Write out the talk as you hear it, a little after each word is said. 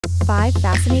5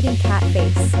 fascinating cat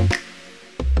face.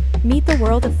 Meet the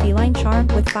world of feline charm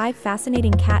with 5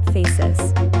 fascinating cat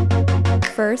faces.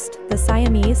 First, the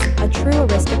Siamese, a true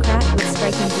aristocrat with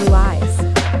striking blue eyes.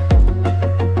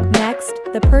 Next,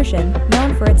 the Persian,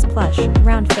 known for its plush,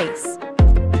 round face.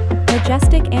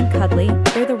 Majestic and cuddly,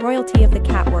 they're the royalty of the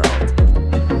cat world.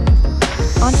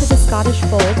 Onto the Scottish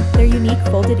Fold, their unique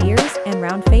folded ears and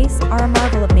round face are a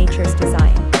marvel of nature's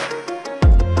design.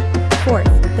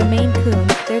 Fourth, the Maine Coon,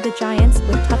 they're the giants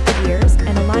with tufted ears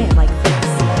and a lion-like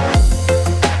face.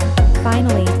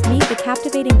 Finally, meet the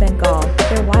captivating Bengal,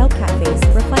 their wildcat face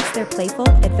reflects their playful,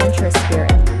 adventurous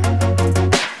spirit.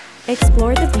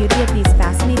 Explore the beauty of these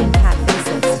fascinating cat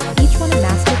faces, each one a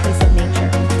masterpiece